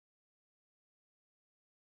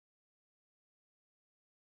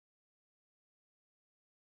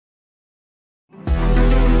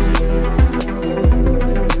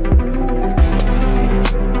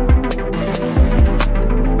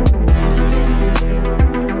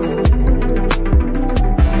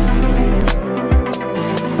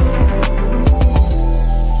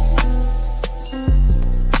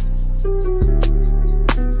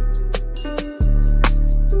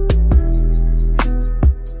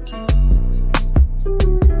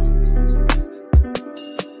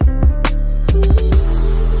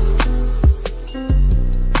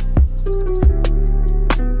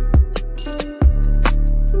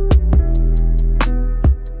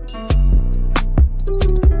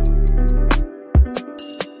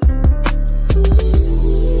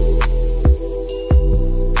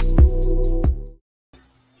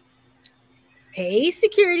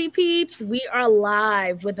peeps, we are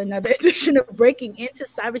live with another edition of Breaking Into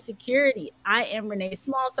Cybersecurity. I am Renee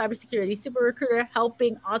Small, cybersecurity super recruiter,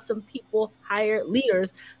 helping awesome people hire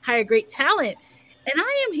leaders, hire great talent. And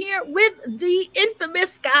I am here with the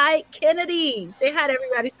infamous Sky Kennedey. Say hi to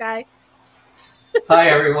everybody, Sky. Hi,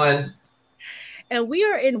 everyone. And we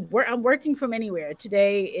are I'm working from anywhere.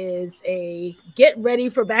 Today is a get ready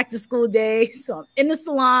for back to school day. So I'm in the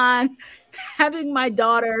salon having my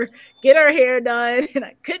daughter get her hair done, and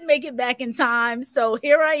I couldn't make it back in time. So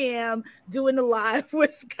here I am doing the live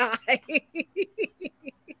with Sky.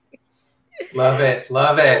 Love it.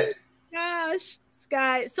 Love it. Gosh,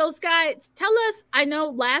 Sky. So Sky, tell us, I know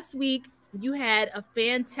last week you had a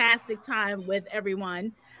fantastic time with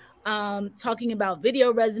everyone talking about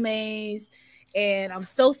video resumes. And I'm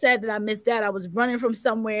so sad that I missed that. I was running from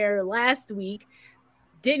somewhere last week,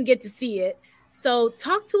 didn't get to see it. So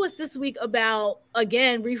talk to us this week about,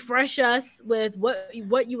 again, refresh us with what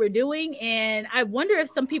you were doing. And I wonder if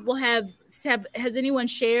some people has anyone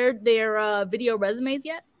shared their video resumes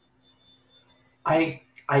yet? I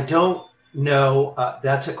don't know.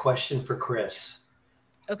 That's a question for Chris.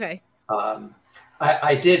 Okay.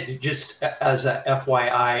 I did, just as a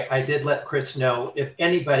FYI, I did let Chris know if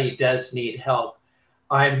anybody does need help,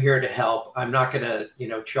 I'm here to help. I'm not going to,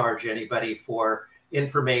 charge anybody for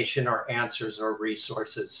information or answers or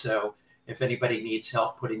resources. So if anybody needs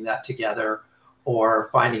help putting that together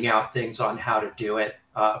or finding out things on how to do it,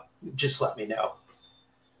 just let me know.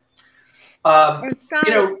 Scott,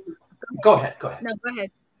 go ahead. No, go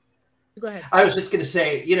ahead. Go ahead. I was just going to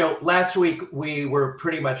say, last week we were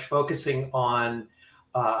pretty much focusing on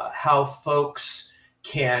how folks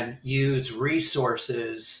can use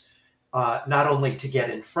resources not only to get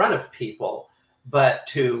in front of people, but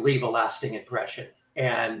to leave a lasting impression.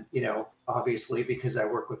 And, obviously, because I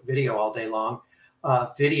work with video all day long,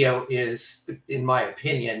 video is, in my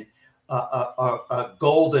opinion, a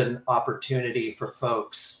golden opportunity for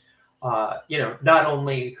folks, not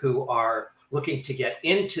only who are looking to get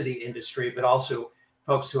into the industry, but also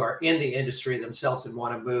folks who are in the industry themselves and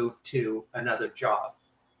want to move to another job.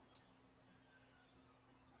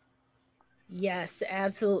 Yes,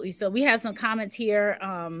 absolutely. So we have some comments here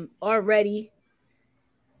already.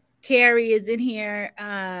 Carrie is in here,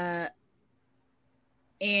 and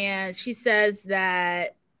she says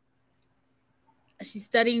that she's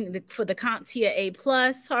studying for the CompTIA A+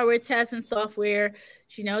 hardware tests and software.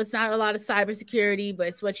 She knows it's not a lot of cybersecurity, but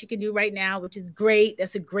it's what she can do right now, which is great.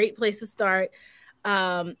 That's a great place to start,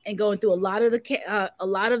 and going through a lot of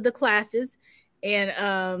the classes.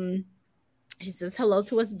 And she says hello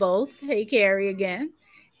to us both. Hey, Carrie, again.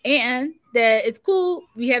 And that it's cool.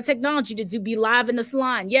 We have technology to be live in the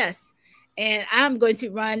salon. Yes. And I'm going to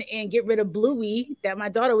run and get rid of Bluey that my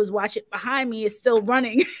daughter was watching behind me is still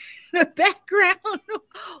running in the background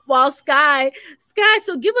while Sky.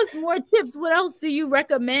 So give us more tips. What else do you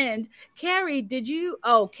recommend? Carrie,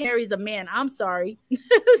 Carrie's a man. I'm sorry.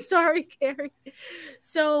 Sorry, Carrie.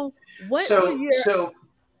 So what?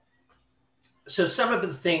 So some of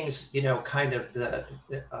the things, kind of the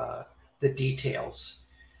details.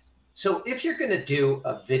 So if you're going to do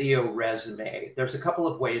a video resume, there's a couple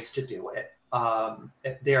of ways to do it.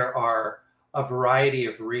 There are a variety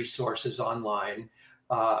of resources online.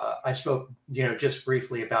 I spoke, just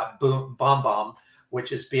briefly about BombBomb,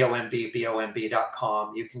 which is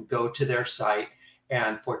bomb.com. You can go to their site,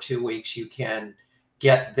 and for 2 weeks you can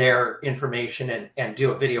get their information and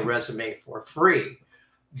do a video resume for free.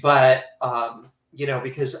 But,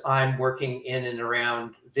 because I'm working in and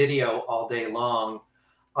around video all day long,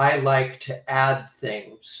 I like to add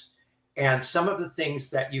things. And some of the things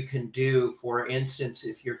that you can do, for instance,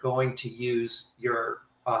 if you're going to use your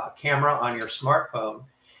camera on your smartphone,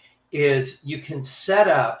 is you can set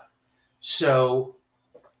up so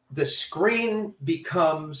the screen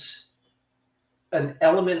becomes an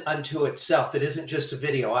element unto itself. It isn't just a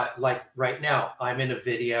video. Like right now, I'm in a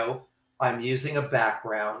video. I'm using a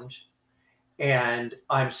background, and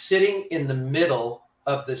I'm sitting in the middle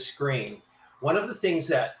of the screen. One of the things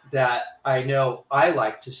that I know I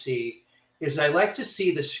like to see is I like to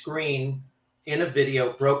see the screen in a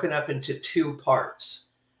video broken up into two parts.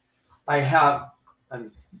 I'm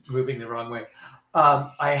moving the wrong way.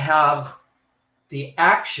 I have the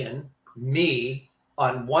action, me,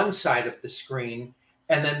 on one side of the screen,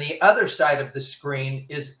 and then the other side of the screen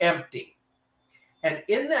is empty. And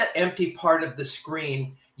in that empty part of the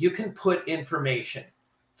screen, you can put information.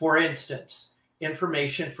 For instance,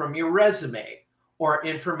 information from your resume, or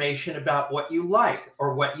information about what you like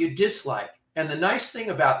or what you dislike. And the nice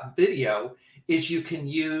thing about video is you can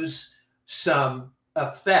use some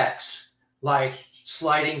effects like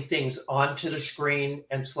sliding things onto the screen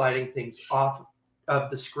and sliding things off of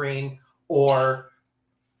the screen, or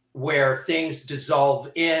where things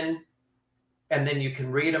dissolve in and then you can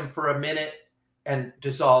read them for a minute and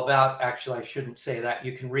dissolve out. Actually, I shouldn't say that.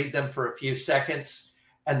 You can read them for a few seconds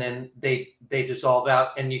and then they dissolve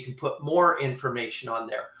out, and you can put more information on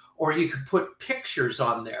there, or you can put pictures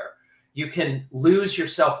on there. You can lose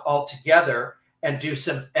yourself altogether and do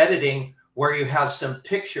some editing where you have some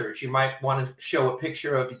pictures. You might want to show a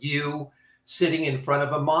picture of you sitting in front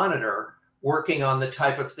of a monitor working on the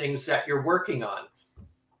type of things that you're working on.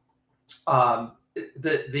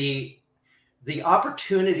 The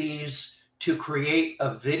opportunities to create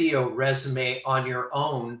a video resume on your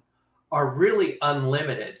own are really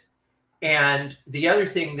unlimited. And the other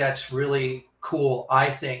thing that's really cool, I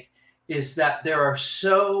think, is that there are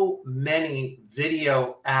so many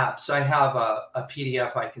video apps. I have a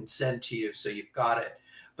PDF I can send to you so you've got it.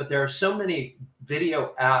 But there are so many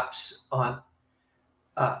video apps on,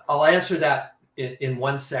 I'll answer that in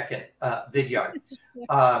 1 second, Vidyard.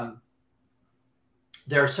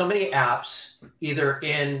 There are so many apps, either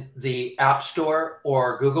in the App Store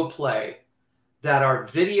or Google Play, that are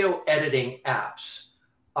video editing apps.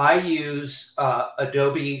 I use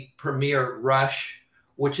Adobe Premiere Rush,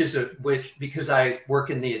 because I work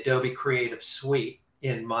in the Adobe Creative Suite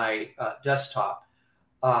in my desktop.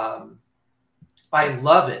 I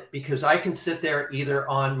love it because I can sit there either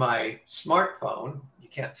on my smartphone, you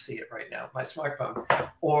can't see it right now, my smartphone,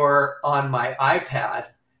 or on my iPad.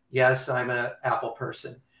 Yes, I'm an Apple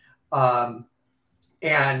person.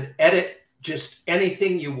 And edit just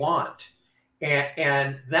anything you want.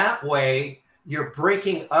 And that way you're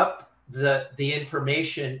breaking up the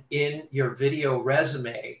information in your video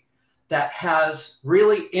resume that has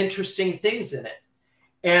really interesting things in it.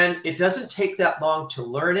 And it doesn't take that long to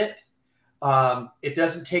learn it. It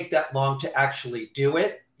doesn't take that long to actually do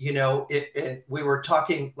it. You know, we were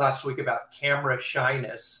talking last week about camera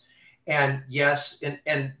shyness. And yes,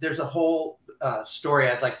 and there's a whole story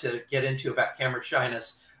I'd like to get into about camera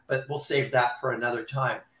shyness, but we'll save that for another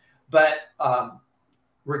time. But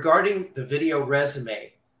regarding the video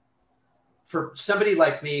resume, for somebody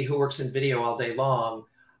like me who works in video all day long,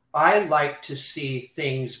 I like to see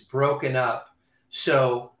things broken up.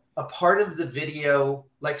 So a part of the video,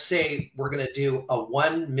 like say we're going to do a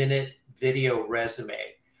 1-minute video resume,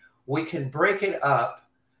 we can break it up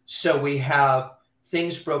so we have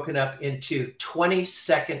things broken up into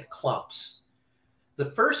 20-second clumps.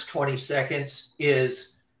 The first 20 seconds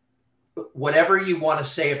is whatever you want to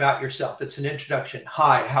say about yourself. It's an introduction.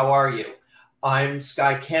 Hi, how are you? I'm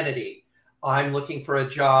Sky Kennedy. I'm looking for a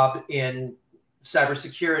job in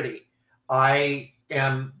cybersecurity. I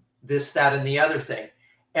am this, that, and the other thing.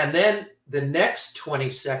 And then the next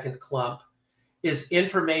 20-second clump is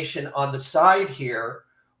information on the side here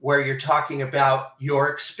where you're talking about your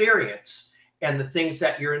experience and the things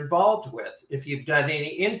that you're involved with. If you've done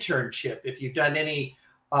any internship, if you've done any,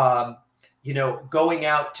 you know, going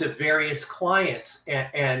out to various clients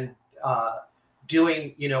and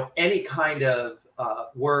doing, you know, any kind of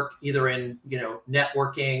work, either in, you know,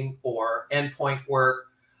 networking or endpoint work,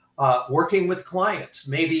 working with clients.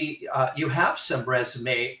 Maybe you have some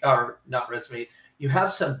resume, or not resume, you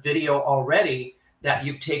have some video already that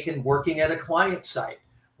you've taken working at a client site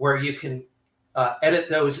where you can edit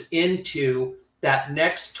those into that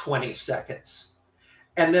next 20 seconds.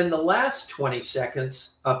 And then the last 20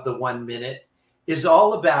 seconds of the 1 minute is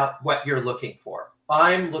all about what you're looking for.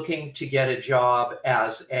 I'm looking to get a job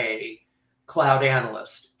as a cloud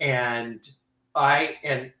analyst, and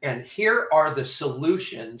here are the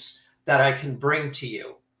solutions that I can bring to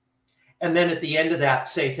you. And then at the end of that,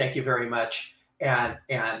 say thank you very much, and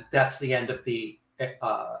that's the end of the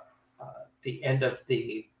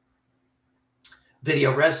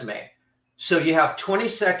video resume. So you have 20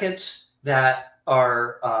 seconds that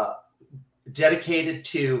are dedicated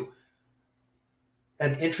to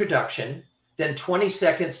an introduction, then 20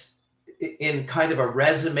 seconds in kind of a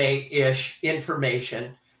resume-ish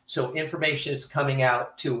information. So information is coming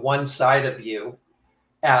out to one side of you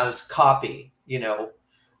as copy, you know,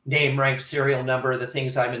 name, rank, serial number, the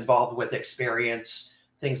things I'm involved with, experience,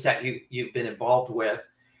 things that you've been involved with.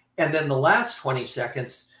 And then the last 20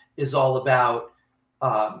 seconds is all about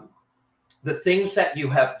the things that you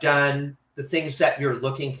have done, the things that you're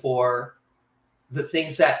looking for, the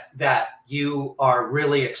things that you are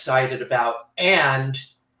really excited about, and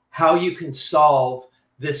how you can solve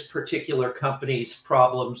this particular company's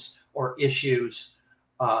problems or issues,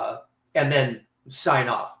 and then sign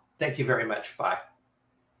off. Thank you very much. Bye.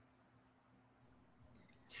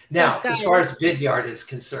 Now, as far as Vidyard is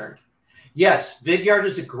concerned, Yes, Vidyard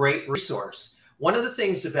is a great resource. One of the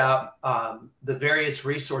things about the various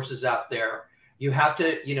resources out there, you have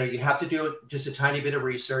to do just a tiny bit of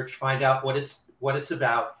research, find out what it's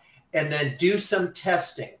about, and then do some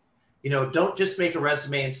testing. Don't just make a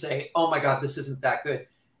resume and say, "Oh my God, this isn't that good."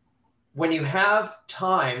 When you have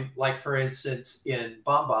time, like for instance in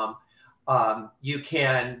BombBomb, you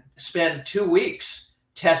can spend 2 weeks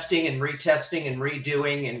testing and retesting and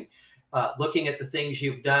redoing and looking at the things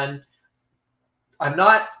you've done. I'm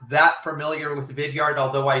not that familiar with Vidyard,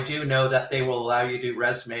 although I do know that they will allow you to do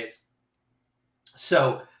resumes.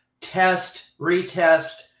 So test,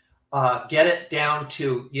 retest, get it down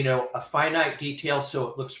to, a finite detail so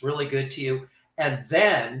it looks really good to you, and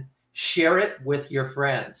then share it with your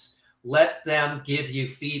friends. Let them give you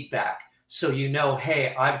feedback so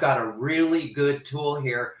hey, I've got a really good tool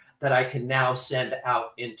here that I can now send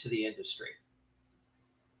out into the industry.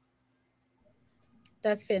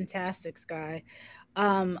 That's fantastic, Sky.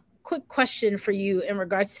 Quick question for you in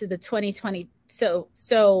regards to the 2020.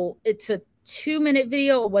 So it's a 2-minute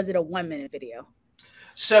video, or was it a 1-minute video?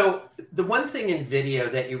 So the one thing in video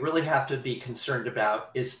that you really have to be concerned about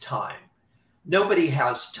is time. Nobody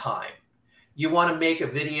has time. You want to make a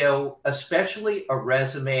video, especially a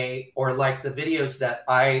resume, or like the videos that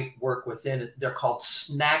I work within, they're called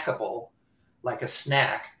snackable, like a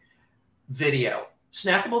snack video.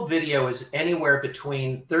 Snackable video is anywhere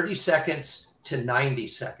between 30 seconds to 90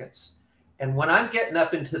 seconds. And when I'm getting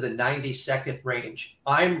up into the 90-second range,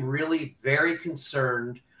 I'm really very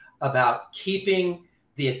concerned about keeping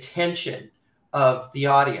the attention of the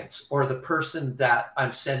audience or the person that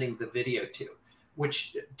I'm sending the video to,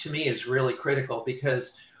 which to me is really critical,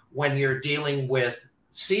 because when you're dealing with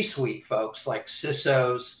C-suite folks like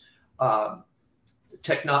CISOs,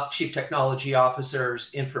 chief technology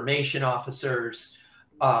officers, information officers,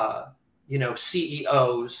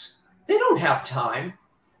 CEOs, they don't have time.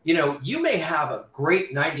 You may have a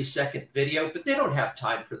great 90-second video, but they don't have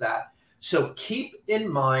time for that. So keep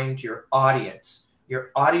in mind your audience.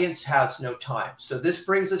 Your audience has no time. So this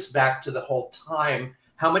brings us back to the whole time.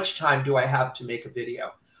 How much time do I have to make a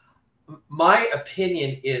video? My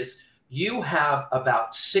opinion is you have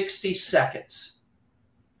about 60 seconds.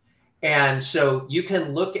 And so you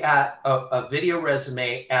can look at a video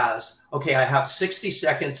resume as, okay, I have 60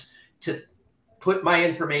 seconds to put my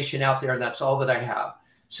information out there, and that's all that I have.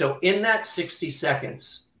 So in that 60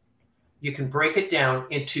 seconds, you can break it down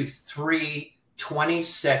into 3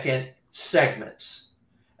 20-second segments.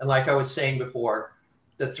 And like I was saying before,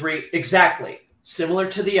 the 3, exactly, similar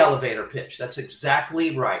to the elevator pitch. That's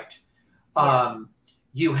exactly right. Yeah.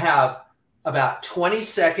 You have about 20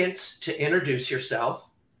 seconds to introduce yourself.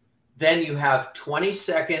 Then you have 20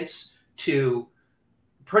 seconds to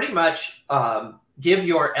pretty much give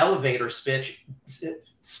your elevator pitch.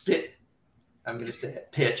 I'm going to say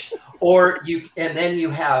it, pitch. And then you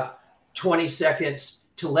have 20 seconds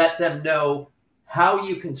to let them know how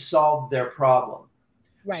you can solve their problem.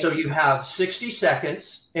 Right. So you have 60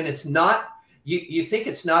 seconds, and it's not, you think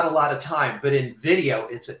it's not a lot of time, but in video,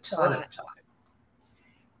 it's a ton of time.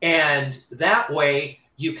 And that way,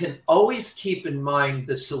 you can always keep in mind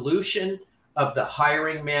the solution of the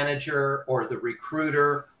hiring manager or the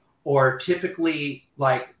recruiter, or typically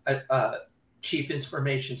like a chief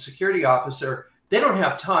information security officer. They don't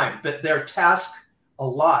have time, but they're tasked a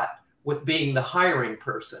lot with being the hiring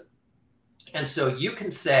person. And so you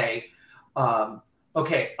can say,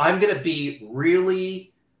 okay, I'm going to be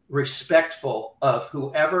really respectful of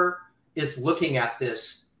whoever is looking at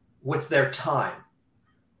this with their time.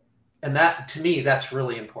 And that, to me, that's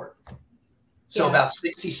really important. So about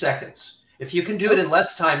 60 seconds. If you can do it in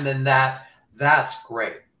less time than that, that's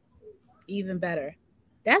great. Even better.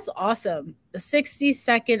 That's awesome. A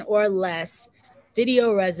 60-second or less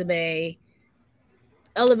video resume,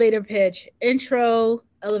 elevator pitch, intro,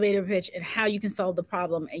 elevator pitch, and how you can solve the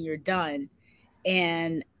problem, and you're done.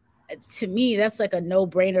 And to me, that's like a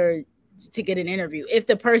no-brainer to get an interview. If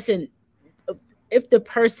the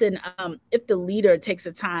leader takes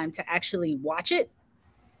the time to actually watch it,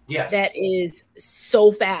 yes, that is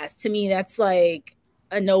so fast. To me, that's like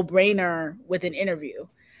a no-brainer with an interview.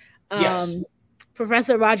 Yes.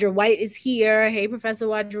 Professor Roger White is here. Hey, Professor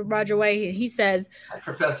Roger White. He says, hi,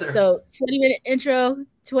 Professor. So 20-minute intro,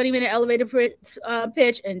 20-minute elevator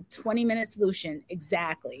pitch, and 20-minute solution.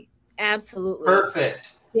 Exactly. Absolutely.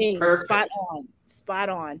 Perfect. Perfect. Spot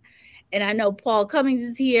on. And I know Paul Cummings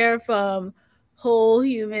is here from Whole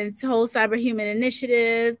Cyber Human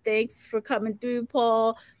Initiative. Thanks for coming through,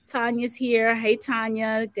 Paul. Tanya's here. Hey,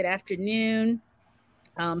 Tanya. Good afternoon.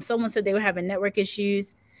 Someone said they were having network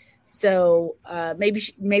issues. So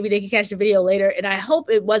maybe they can catch the video later. And I hope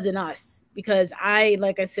it wasn't us, because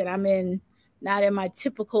like I said, I'm not in my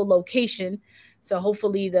typical location. So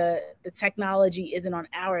hopefully the technology isn't on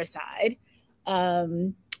our side.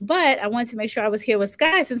 But I wanted to make sure I was here with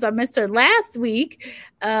Sky since I missed her last week.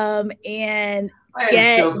 And I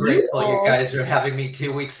am so grateful you guys are having me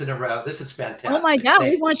 2 weeks in a row. This is fantastic. Oh my God,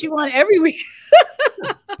 we want you on every week.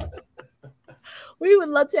 We would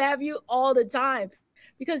love to have you all the time,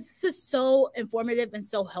 because this is so informative and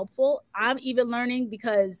so helpful. I'm even learning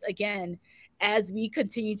because, again, as we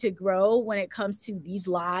continue to grow when it comes to these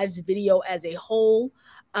lives, video as a whole,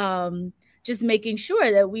 just making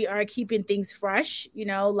sure that we are keeping things fresh,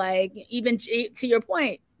 like even to your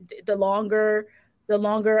point, the longer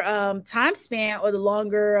time span or the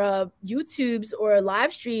longer YouTubes or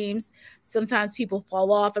live streams, sometimes people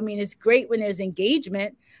fall off. I mean, it's great when there's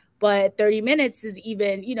engagement, but 30 minutes is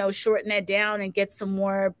even, shorten that down and get some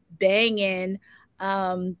more bang in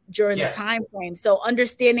during the time frame. So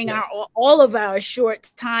understanding all of our short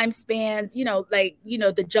time spans,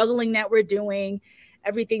 the juggling that we're doing,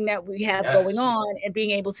 everything that we have going on, and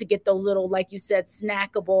being able to get those little, like you said,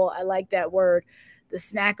 snackable, I like that word, the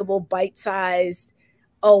snackable, bite-sized,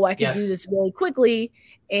 I can do this really quickly.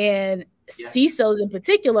 And CISOs in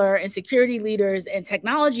particular, and security leaders and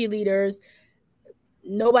technology leaders,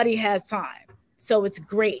 nobody has time. So it's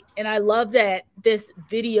great. And I love that this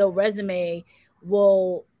video resume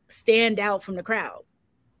will stand out from the crowd.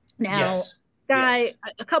 Now, Guy,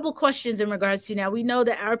 a couple questions in regards to, now we know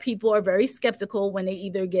that our people are very skeptical when they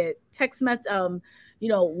either get text mess,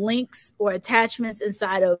 links or attachments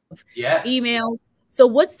inside of emails. So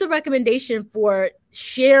what's the recommendation for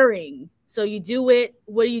sharing? So you do it,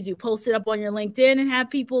 what do you do? Post it up on your LinkedIn and have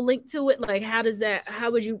people link to it? Like,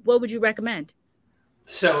 what would you recommend?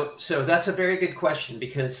 So that's a very good question,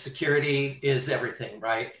 because security is everything,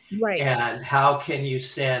 right? Right. And how can you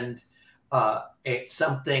send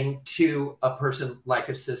something to a person like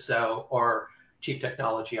a CISO or chief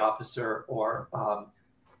technology officer or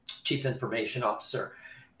chief information officer,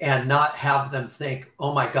 and not have them think,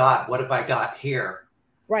 oh my God, what have I got here?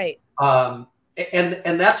 Right.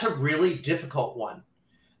 And that's a really difficult one.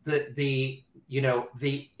 The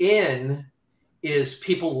in is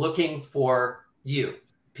people looking for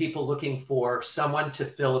people looking for someone to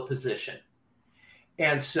fill a position.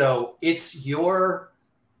 And so it's your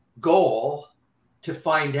goal to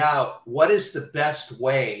find out what is the best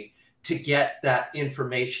way to get that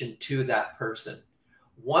information to that person.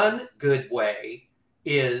 One good way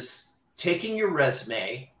is taking your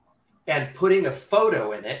resume and putting a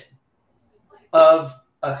photo in it of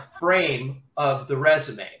a frame of the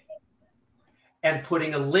resume and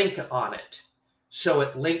putting a link on it, so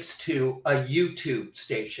it links to a YouTube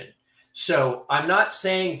station. So I'm not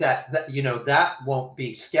saying that that won't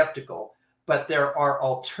be skeptical, but there are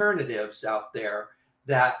alternatives out there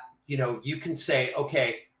that you can say,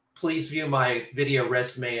 okay, please view my video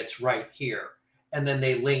resume, it's right here, and then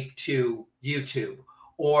they link to YouTube.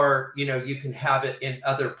 Or you can have it in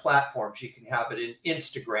other platforms. You can have it in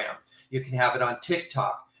Instagram. You can have it on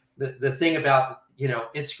TikTok. The thing about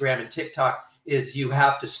Instagram and TikTok is you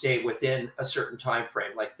have to stay within a certain time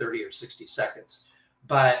frame, like 30 or 60 seconds.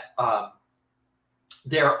 But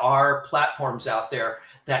there are platforms out there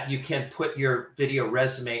that you can put your video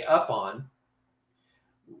resume up on,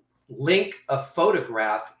 link a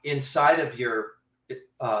photograph inside of your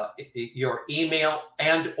email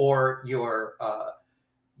and or your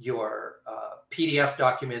PDF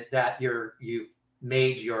document that you've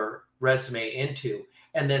made your resume into,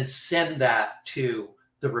 and then send that to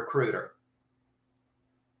the recruiter.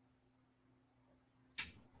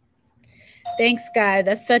 Thanks, Guy.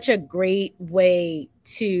 That's such a great way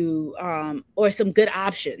to, or some good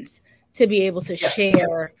options to be able to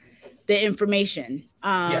share the information.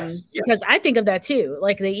 Because I think of that too.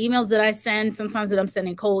 Like the emails that I send, sometimes when I'm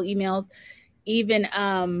sending cold emails, even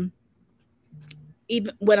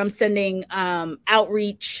when I'm sending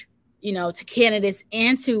outreach, to candidates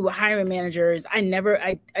and to hiring managers, I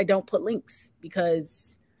don't put links,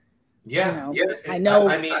 because I know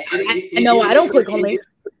I don't click on links.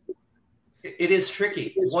 It is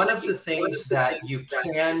tricky. One of the things that you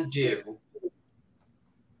can do,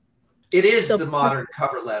 it is the modern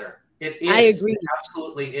cover letter. It is. I agree. It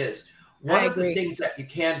absolutely is. One of the things that you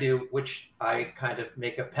can do, which I kind of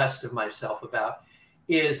make a pest of myself about,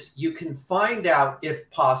 is you can find out, if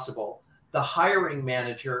possible, the hiring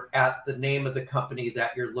manager at the name of the company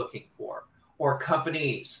that you're looking for, or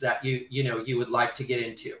companies that you would like to get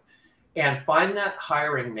into, and find that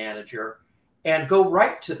hiring manager and go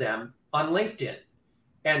right to them on LinkedIn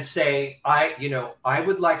and say, I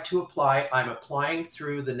would like to apply. I'm applying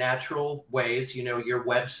through the natural ways, your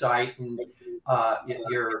website and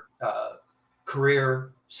your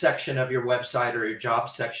career section of your website or your job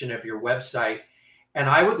section of your website. And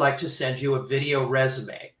I would like to send you a video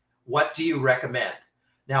resume. What do you recommend?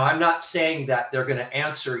 Now, I'm not saying that they're going to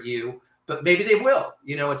answer you, but maybe they will.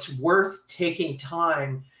 It's worth taking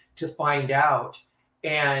time to find out.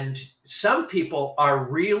 And some people are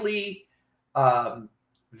really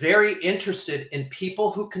very interested in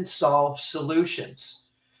people who can solve solutions.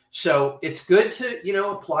 So it's good to,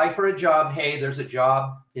 apply for a job. Hey, there's a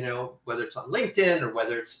job, whether it's on LinkedIn or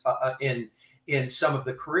whether it's in some of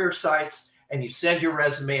the career sites, and you send your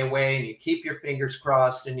resume away and you keep your fingers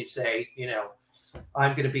crossed and you say,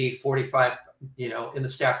 I'm going to be 45, in the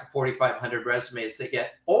stack of 4,500 resumes they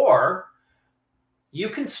get. Or you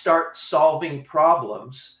can start solving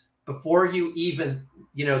problems before you even,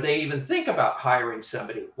 they even think about hiring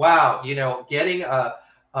somebody. Wow, getting a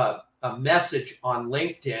message on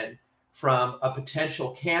LinkedIn from a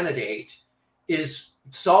potential candidate is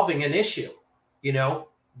solving an issue.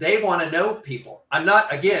 They want to know people. I'm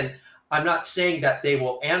not saying that they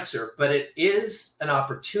will answer, but it is an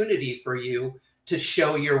opportunity for you to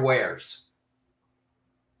show your wares.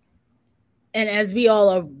 And as we all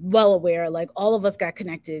are well aware, like all of us got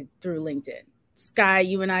connected through LinkedIn. Sky,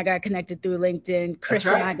 you and I got connected through LinkedIn. Chris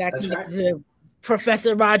and I got connected through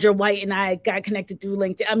Professor Roger White, and I got connected through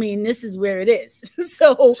LinkedIn. I mean, this is where it is.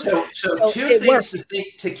 So two things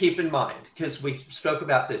to keep in mind, because we spoke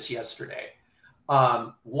about this yesterday.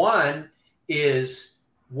 One is,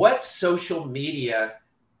 what social media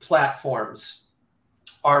platforms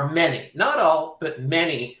are many, not all, but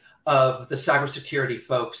many of the cybersecurity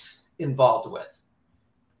folks involved with?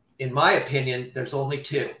 In my opinion, there's only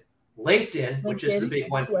two: LinkedIn, which is the big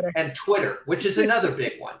one, and Twitter, which is another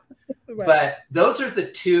big one. Right. But those are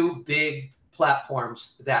the two big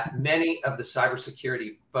platforms that many of the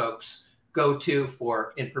cybersecurity folks go to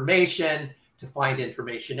for information, to find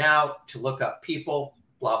information out, to look up people,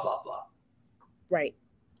 blah, blah, blah. Right.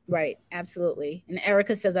 Right. Absolutely. And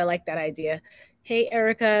Erica says, I like that idea. Hey,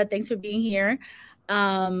 Erica, thanks for being here.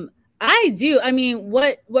 I do. I mean,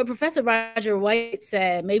 what Professor Roger White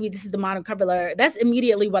said, maybe this is the modern cover letter. That's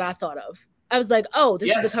immediately what I thought of. I was like, oh,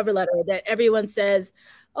 this is the cover letter that everyone says,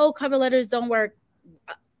 oh, cover letters don't work.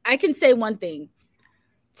 I can say one thing.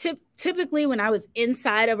 Typically, when I was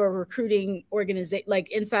inside of a recruiting organization, like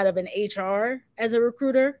inside of an HR as a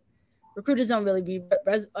recruiter, recruiters don't really read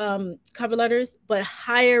cover letters, but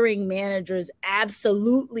hiring managers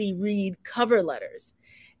absolutely read cover letters.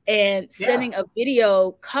 And sending a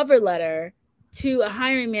video cover letter to a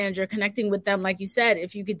hiring manager, connecting with them, like you said,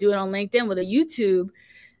 if you could do it on LinkedIn with a YouTube,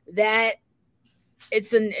 that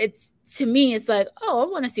it's to me, it's like, oh,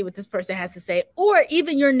 I want to see what this person has to say, or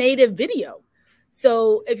even your native video.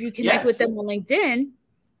 So if you connect with them on LinkedIn,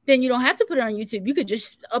 then you don't have to put it on YouTube. You could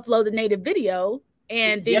just upload the native video,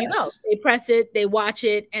 and there you go. They press it, they watch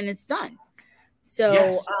it, and it's done.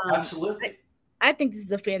 So absolutely. I think this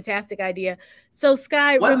is a fantastic idea. So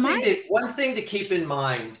Sky, one thing to keep in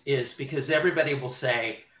mind is, because everybody will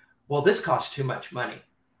say, well, this costs too much money.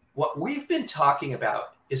 What we've been talking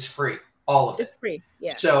about is free. All of it. It's free.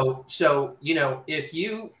 Yeah. So, if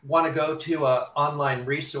you want to go to an online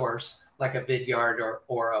resource like a Vidyard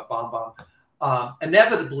or a BombBomb,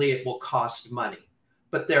 inevitably it will cost money,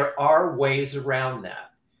 but there are ways around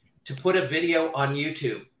that. To put a video on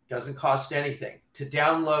YouTube doesn't cost anything. To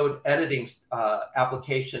download editing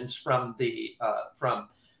applications from the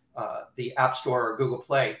App Store or Google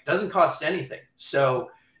Play doesn't cost anything.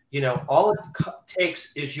 So, all it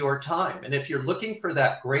takes is your time. And if you're looking for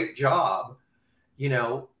that great job,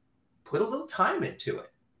 put a little time into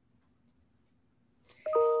it.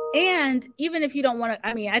 And even if you don't want to,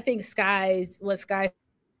 I mean, I think what Sky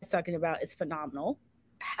is talking about is phenomenal.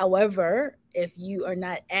 However, if you are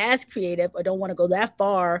not as creative or don't want to go that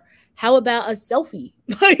far, how about a selfie?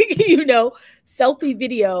 Selfie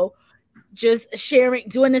video, just sharing,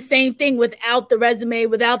 doing the same thing without the resume,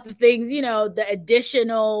 without the things, the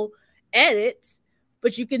additional edits,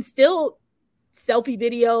 but you can still selfie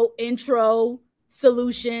video, intro,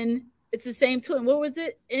 solution. It's the same tool. And what was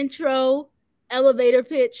it? Intro, elevator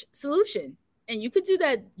pitch, solution. And you could do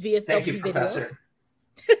that via Thank selfie you, video. Professor.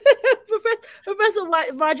 Professor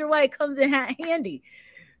Roger White comes in handy.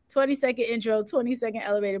 20-second intro, 20-second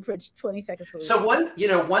elevator pitch, 20-second solution. So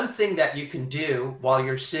one thing that you can do while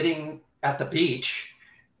you're sitting at the beach,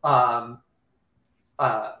 or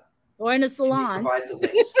in a salon. Provide the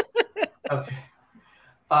links. Okay.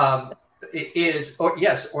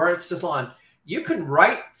 Or it's a salon. You can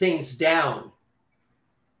write things down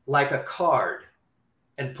like a card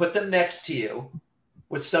and put them next to you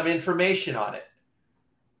with some information on it.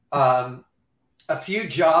 A few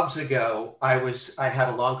jobs ago, I had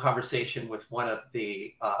a long conversation with one of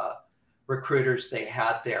the recruiters they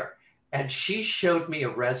had there, and she showed me a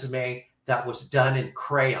resume that was done in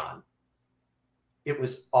crayon. It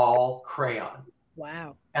was all crayon.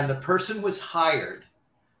 Wow. And the person was hired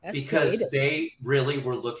because creative. they really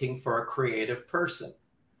were looking for a creative person.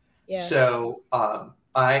 Yeah. So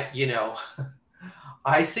I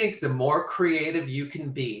think the more creative you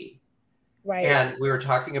can be, right. And we were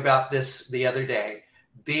talking about this the other day,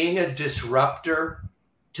 being a disruptor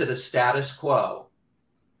to the status quo,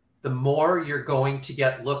 the more you're going to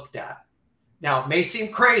get looked at. Now, it may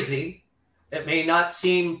seem crazy. It may not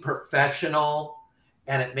seem professional,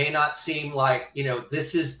 and it may not seem like,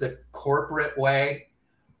 this is the corporate way.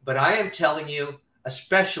 But I am telling you,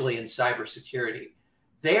 especially in cybersecurity,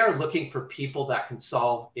 they are looking for people that can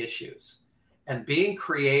solve issues. And being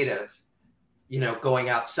creative, going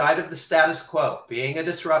outside of the status quo, being a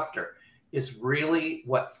disruptor, is really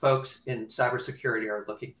what folks in cybersecurity are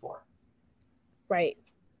looking for. Right.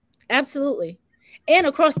 Absolutely. And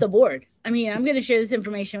across the board. I mean, I'm going to share this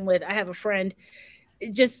information I have a friend,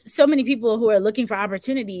 just so many people who are looking for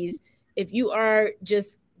opportunities. If you are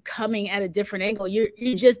just coming at a different angle, you're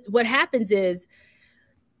just, what happens is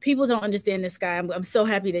people don't understand this guy. I'm so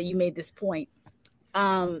happy that you made this point.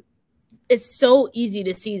 It's so easy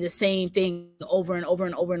to see the same thing over and over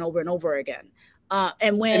and over and over and over again.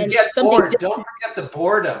 And when get bored, don't forget the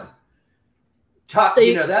boredom. That's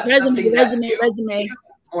something that resume. You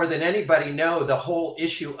more than anybody know the whole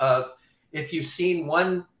issue of, if you've seen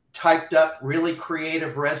one typed up really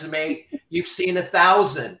creative resume, you've seen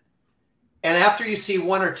 1,000. And after you see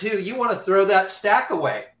one or two, you want to throw that stack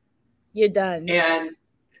away. You're done. And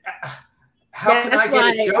how can I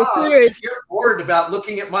get a job if you're bored about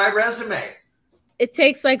looking at my resume? It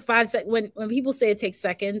takes like 5 seconds. When people say it takes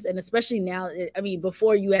seconds, and especially now,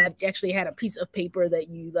 before you actually had a piece of paper that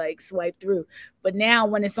you like swipe through, but now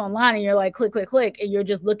when it's online and you're like click, click, click, and you're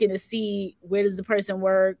just looking to see where does the person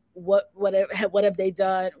work, what have they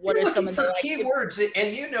done, what are some of the keywords,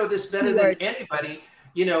 and you know this better than anybody.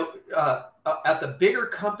 At the bigger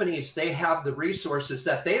companies, they have the resources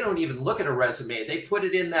that they don't even look at a resume. They put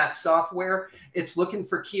it in that software. It's looking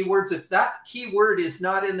for keywords. If that keyword is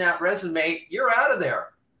not in that resume, you're out of there.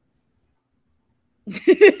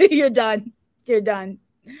 You're done. You're done.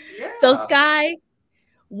 Yeah. So Sky,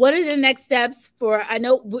 what are the next steps for, I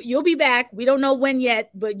know you'll be back. We don't know when yet,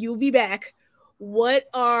 but you'll be back. What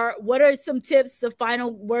are some tips, the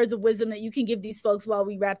final words of wisdom that you can give these folks while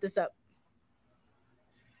we wrap this up?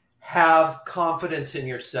 Have confidence in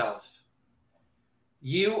yourself.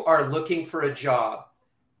 You are looking for a job.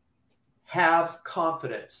 Have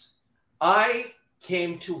confidence. I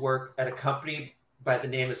came to work at a company by the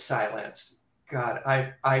name of Cylance. God,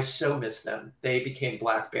 I so miss them. They became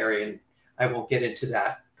BlackBerry, and I won't get into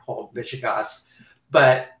that whole mishigas.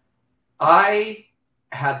 But I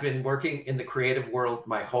had been working in the creative world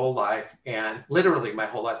my whole life, and literally my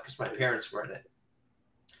whole life, because my parents were in it.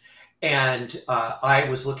 And I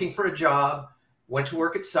was looking for a job, went to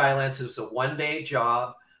work at Cylance. It was a one-day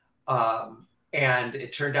job. And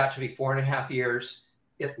it turned out to be 4.5 years.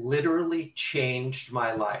 It literally changed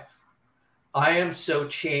my life. I am so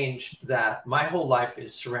changed that my whole life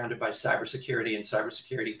is surrounded by cybersecurity and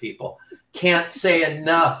cybersecurity people. Can't say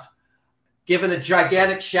enough. Giving a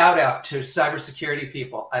gigantic shout out to cybersecurity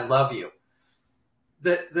people. I love you.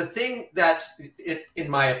 The thing that's, in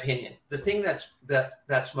my opinion, the thing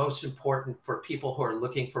that's most important for people who are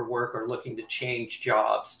looking for work or looking to change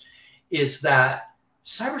jobs is that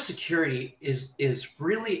cybersecurity is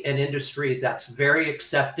really an industry that's very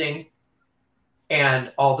accepting.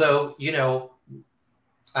 And although,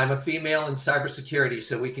 I'm a female in cybersecurity,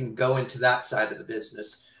 so we can go into that side of the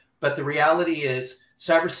business. But the reality is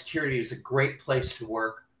cybersecurity is a great place to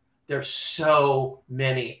work. There's so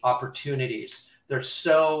many opportunities. There's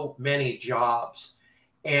so many jobs,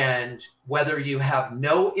 and whether you have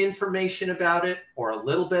no information about it or a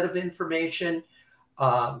little bit of information,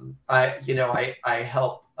 I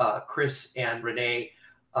help Chris and Renee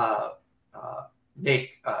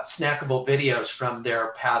make snackable videos from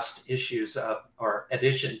their past issues or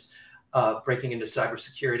editions of Breaking Into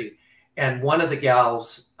Cybersecurity. And one of the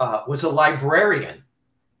gals was a librarian.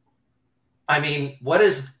 I mean, what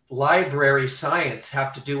does library science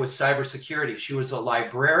have to do with cybersecurity? She was a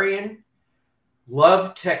librarian,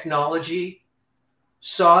 loved technology,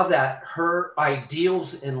 saw that her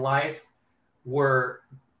ideals in life were,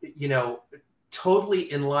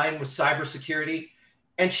 totally in line with cybersecurity,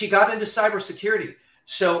 and she got into cybersecurity.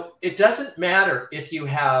 So it doesn't matter if you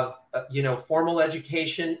have formal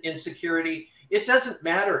education in security. It doesn't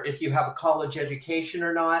matter if you have a college education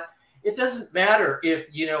or not. It doesn't matter if,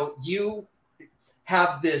 you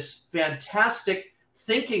have this fantastic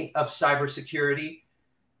thinking of cybersecurity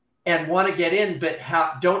and want to get in, but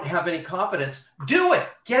don't have any confidence. Do it.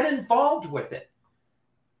 Get involved with it.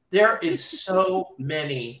 There is so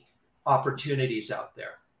many opportunities out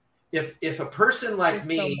there. If a person like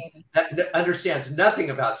me that understands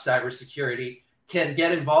nothing about cybersecurity can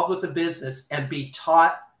get involved with the business and be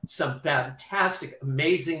taught some fantastic,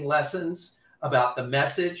 amazing lessons about the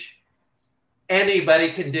message, anybody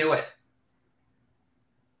can do it.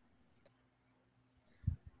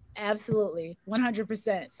 Absolutely.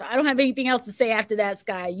 100%. So I don't have anything else to say after that,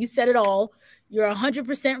 Sky. You said it all. You're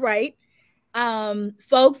 100% right.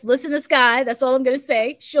 Folks, listen to Sky. That's all I'm going to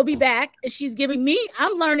say. She'll be back. And she's giving me,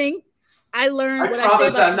 I'm learning. I learned. I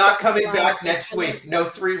promise I'm not coming back next week. No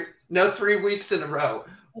three weeks in a row,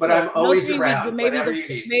 but I'm always around. Whatever you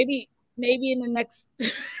need. Maybe in the next,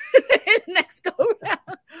 next go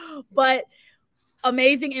round, but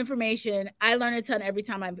amazing information. I learn a ton every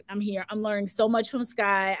time I'm here. I'm learning so much from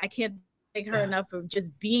Sky. I can't thank her enough for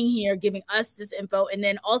just being here, giving us this info, and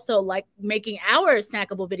then also like making our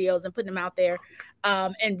snackable videos and putting them out there,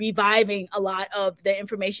 and reviving a lot of the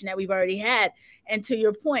information that we've already had. And to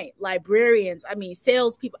your point, librarians, I mean,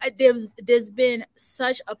 salespeople, there's been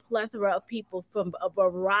such a plethora of people from a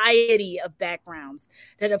variety of backgrounds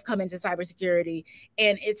that have come into cybersecurity,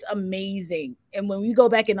 and it's amazing. And when we go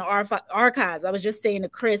back in the archives, I was just saying to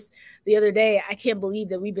Chris the other day, I can't believe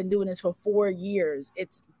that we've been doing this for 4 years.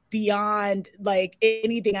 It's beyond like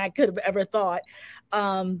anything I could have ever thought.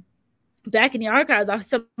 Back in the archives, I was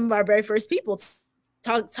some of our very first people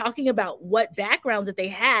talking about what backgrounds that they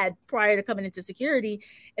had prior to coming into security.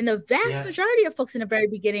 And the vast majority of folks in the very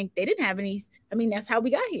beginning, they didn't have any. I mean, that's how we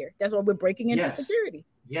got here. That's why we're breaking into security.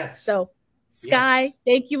 Yes. So Sky,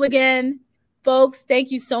 thank you again. Folks, thank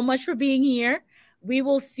you so much for being here. We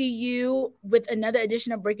will see you with another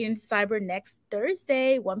edition of Breaking Into Cyber next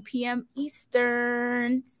Thursday, 1 p.m.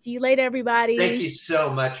 Eastern. See you later, everybody. Thank you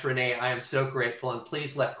so much, Renee. I am so grateful. And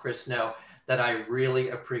please let Chris know that I really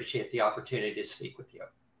appreciate the opportunity to speak with you.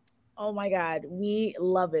 Oh, my God. We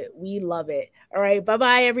love it. We love it. All right.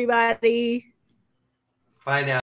 Bye-bye, everybody. Bye now.